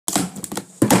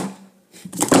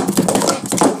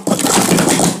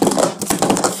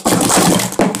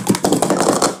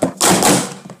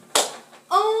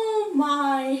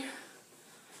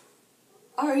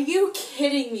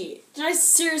I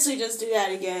seriously just do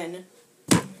that again?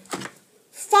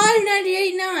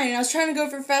 5:98.9. I was trying to go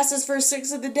for fastest first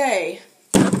 6 of the day.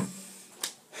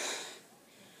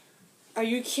 Are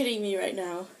you kidding me right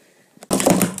now?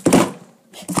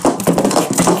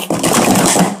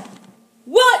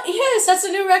 What? Yes, that's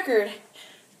a new record.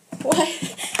 What?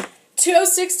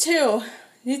 2062.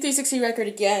 New 360 record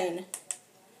again.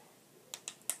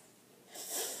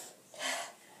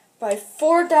 By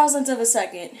 0.004 of a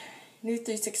second. New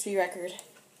 360 record.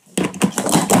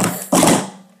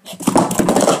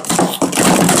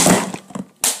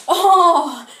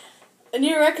 Oh! A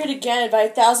new record again by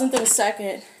 1,000th of a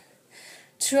second.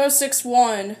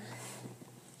 2061.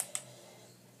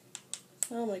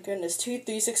 Oh my goodness, 2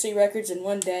 360 records in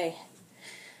one day.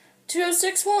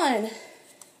 2061.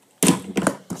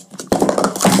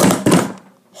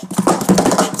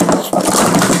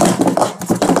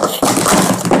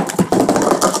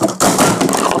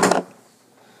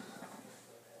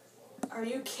 Are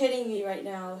you kidding me right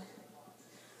now?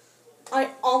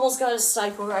 I almost got a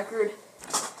cycle record.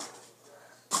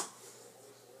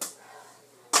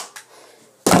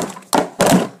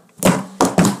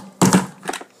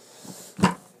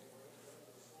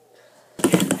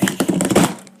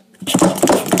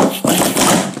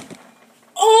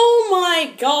 Oh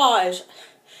my gosh!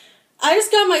 I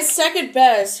just got my second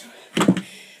best.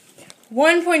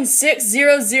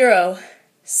 1.600.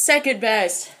 Second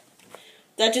best.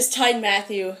 That just tied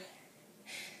Matthew.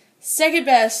 Second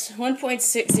best,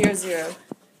 1.600.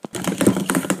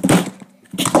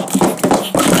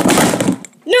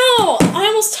 No! I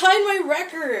almost tied my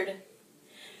record.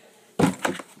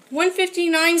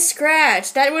 159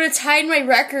 scratch. That would have tied my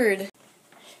record.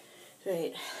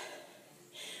 Wait.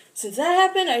 Since that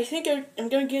happened, I think I'm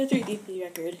going to get a 3DP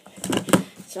record.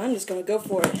 So I'm just going to go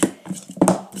for it.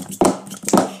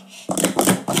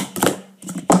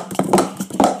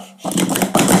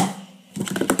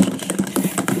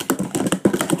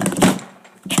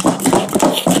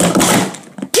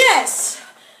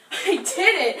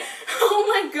 Oh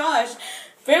my gosh.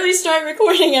 Barely started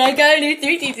recording and I got a new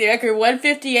 3DP record,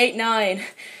 158.9.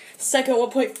 Second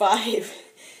 1.5.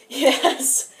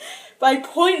 Yes. By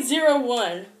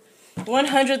 0.01.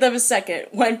 100th of a second.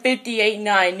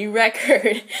 158.9. New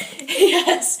record.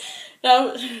 Yes.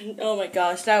 Oh my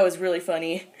gosh, that was really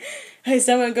funny. Okay,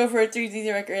 so I'm going to go for a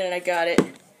 3DP record and I got it.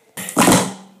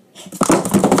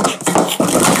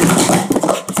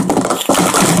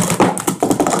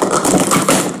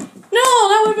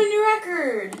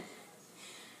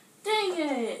 Dang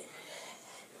it.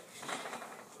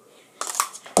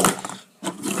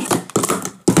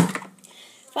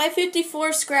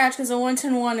 $554 scratch because the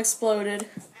 110.1 exploded.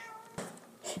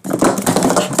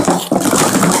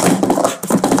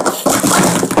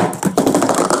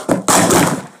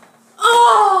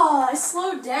 Oh, I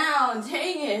slowed down.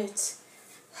 Dang it.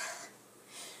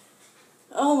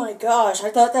 Oh my gosh,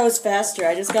 I thought that was faster.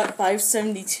 I just got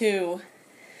 572.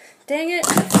 Dang it.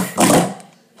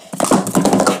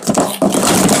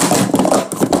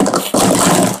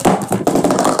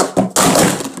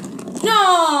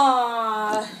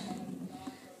 No!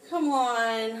 Come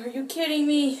on, are you kidding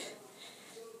me?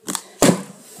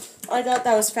 I thought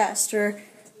that was faster.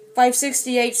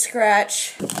 568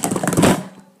 scratch.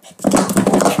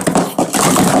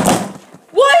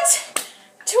 What?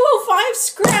 205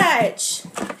 scratch!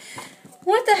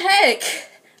 What the heck?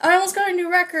 I almost got a new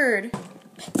record.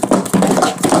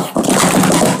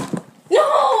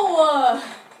 No!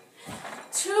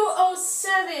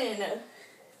 207.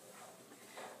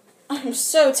 I'm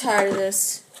so tired of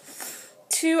this.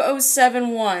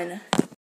 2071.